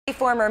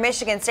Former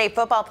Michigan State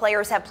football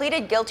players have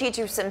pleaded guilty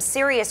to some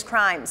serious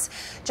crimes.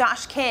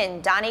 Josh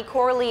Kinn, Donnie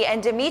Corley,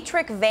 and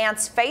Demetric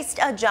Vance faced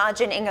a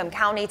judge in Ingham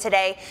County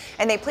today,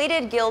 and they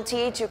pleaded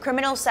guilty to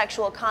criminal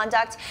sexual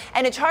conduct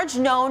and a charge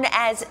known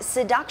as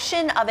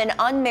seduction of an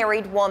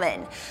unmarried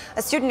woman.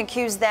 A student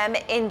accused them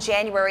in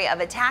January of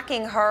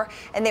attacking her,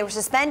 and they were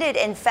suspended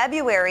in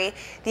February.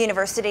 The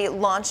university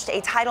launched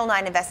a Title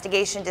IX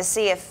investigation to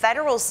see if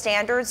federal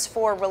standards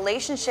for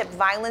relationship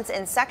violence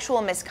and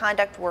sexual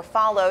misconduct were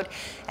followed.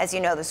 As you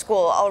know, the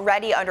school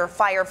already under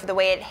fire for the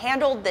way it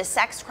handled the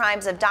sex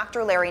crimes of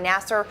Dr. Larry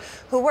Nassar,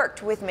 who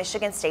worked with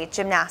Michigan State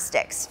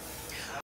Gymnastics.